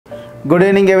Good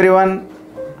evening everyone.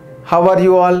 How are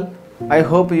you all? I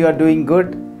hope you are doing good.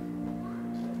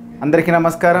 Andariki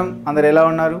namaskaram. Andaru ela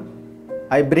unnaru?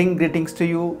 I bring greetings to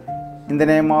you in the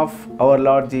name of our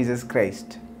Lord Jesus Christ.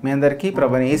 మీ అందరికీ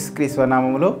ప్రభువైన యేసుక్రీస్తు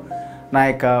నామములో నా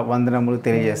యొక్క వందనములు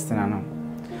తెలియజేస్తున్నాను.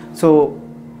 So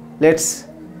let's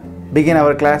begin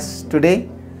our class today.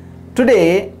 Today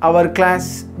our class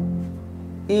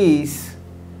is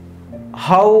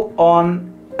how on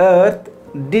earth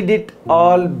did it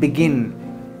all begin?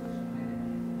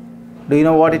 Do you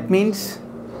know what it means?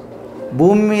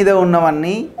 భూమి మీద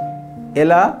ఉన్నవన్నీ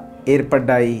ఎలా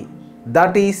ఏర్పడ్డాయి?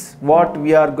 That is what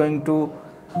we are going to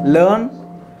learn,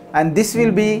 and this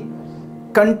will be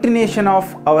continuation of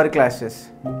our classes.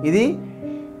 ఇది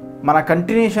మన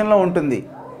కంటిన్యూషన్లో ఉంటుంది.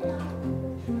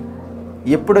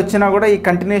 ఎప్పుడు వచ్చినా కూడా ఈ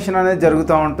కంటిన్యూషన్ అనేది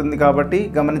జరుగుతూ ఉంటుంది కాబట్టి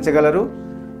గమనించగలరు.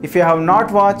 If you have not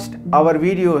watched our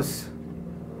videos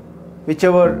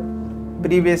whichever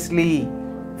previously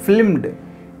filmed,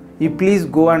 you please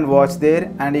go and watch there,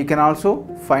 and you can also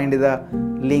find the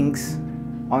links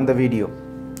on the video.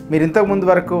 మీరు ఇంతకు ముందు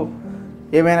వరకు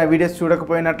ఏమైనా videos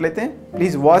చూడకపోయినట్లయితే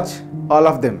please watch all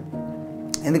of them.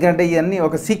 ఎందుకంటే ఇవన్నీ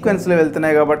ఒక సీక్వెన్స్లో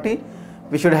వెళ్తున్నాయి కాబట్టి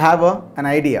we should have an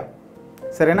idea.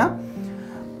 సరేనా?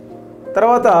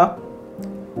 తర్వాత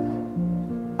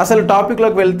అసలు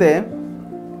టాపిక్లోకి వెళ్తే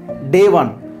డే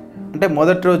 1 అంటే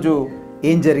మొదటి రోజు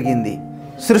ఏం జరిగింది?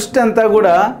 సృష్టి అంతా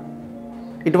కూడా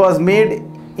it was made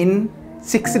in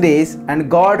 6 days and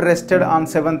God rested on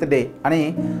 7th day అని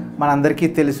మనందరికీ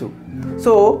తెలుసు.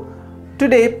 So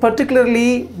today particularly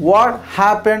what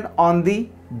happened on the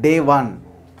day 1.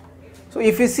 So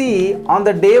if you see on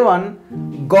the day 1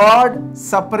 God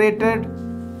separated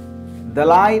the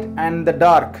light and the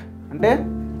dark. అంటే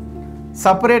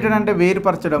separated అంటే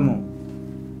వేరుపరచడము,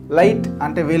 light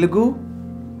అంటే వెలుగు,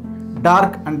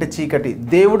 dark అంటే చీకటి.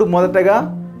 దేవుడు మొదటగా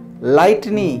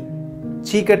లైట్ని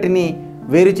చీకటిని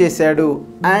వేరు చేశాడు.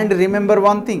 And remember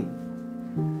one thing,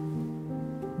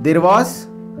 there was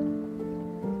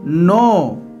no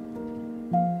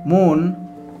moon,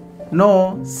 no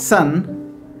sun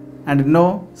and no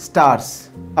stars.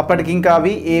 అప్పటికి ఇంకా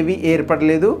అవి ఏవి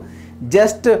ఏర్పడలేదు.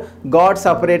 Just God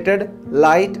separated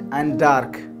light and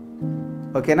dark.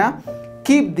 ఓకేనా?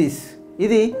 Keep this.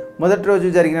 ఇది మొదటి రోజు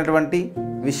జరిగినటువంటి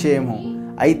విషయము.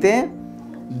 అయితే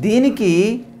దీనికి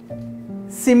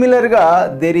సిమిలర్గా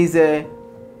there is a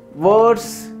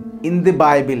words in the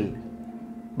Bible.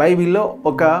 బైబిల్లో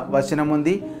ఒక వచనం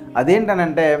ఉంది.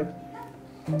 అదేంటనంటే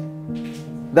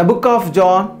the book of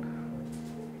John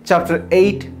chapter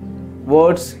 8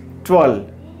 words 12.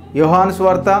 యోహాను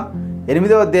సువార్త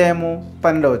 8వ అధ్యాయము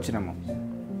 12వ వచనము.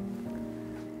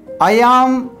 I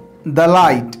am the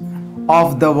light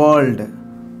of the world.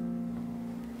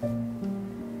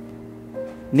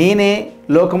 నేనే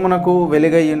లోకమునకు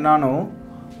వెలుగై ఉన్నాను.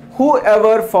 Who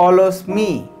ever follows me.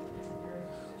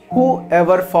 Who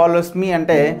ever follows మీ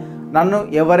అంటే నన్ను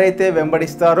ఎవరైతే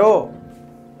వెంబడిస్తారో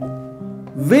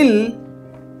will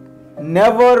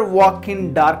never walk in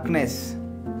darkness.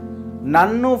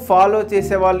 నన్ను ఫాలో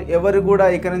చేసే వాళ్ళు ఎవరు కూడా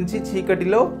ఇక నుంచి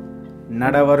చీకటిలో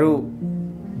నడవరు.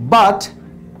 But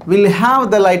will have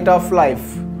the light of life.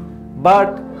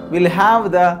 But will have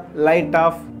the light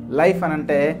of life అని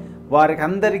అంటే వారికి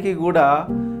అందరికీ కూడా,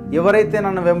 ఎవరైతే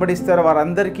నన్ను వెంబడిస్తారో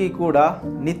వారందరికీ కూడా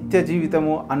నిత్య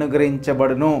జీవితము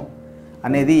అనుగ్రహించబడును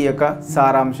అనేది ఈ యొక్క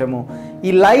సారాంశము.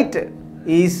 ఈ light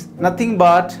is nothing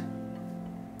but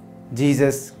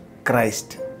Jesus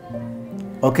Christ.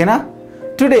 ఓకేనా?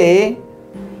 Today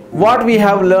what we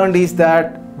have learned is that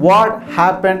what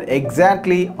happened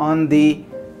exactly on the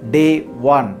day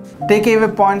 1. Take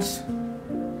away points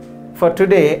for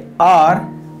today are: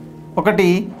 ఒకటి,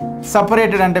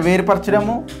 సపరేటెడ్ అంటే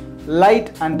వేరుపరచడము, లైట్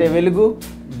అంటే వెలుగు,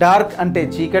 డార్క్ అంటే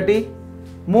చీకటి,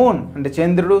 మూన్ అంటే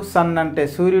చంద్రుడు, సన్ అంటే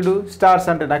సూర్యుడు, స్టార్స్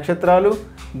అంటే నక్షత్రాలు,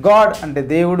 గాడ్ అంటే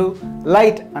దేవుడు,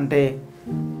 లైట్ అంటే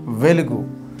వెలుగు.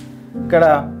 ఇక్కడ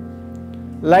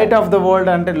లైట్ ఆఫ్ ద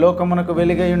వరల్డ్ అంటే లోకమునకు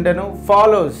వెలుగై ఉండెను.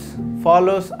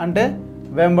 ఫాలోస్ అంటే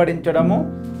వెంబడించడము,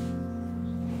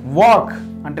 వాక్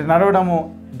అంటే నడవడము,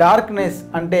 డార్క్నెస్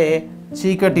అంటే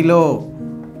చీకటిలో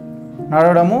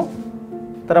నడవడము,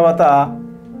 తర్వాత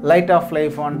లైట్ ఆఫ్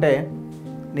లైఫ్ అంటే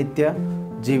నిత్య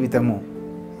జీవితము.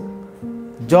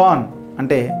 జాన్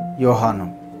అంటే యోహాను.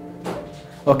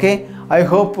 Okay, I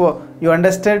hope you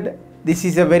understand. This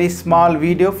is a very small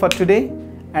video for today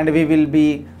and we will be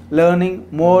learning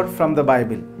more from the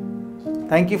Bible.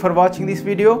 Thank you for watching this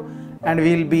video, and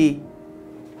we will be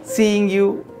seeing you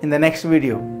in the next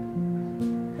video.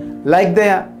 Like the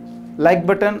like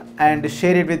button and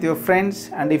share it with your friends,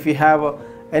 and if you have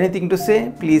anything to say,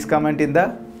 please comment in the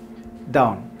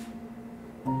down.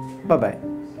 Bye bye.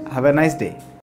 Have a nice day.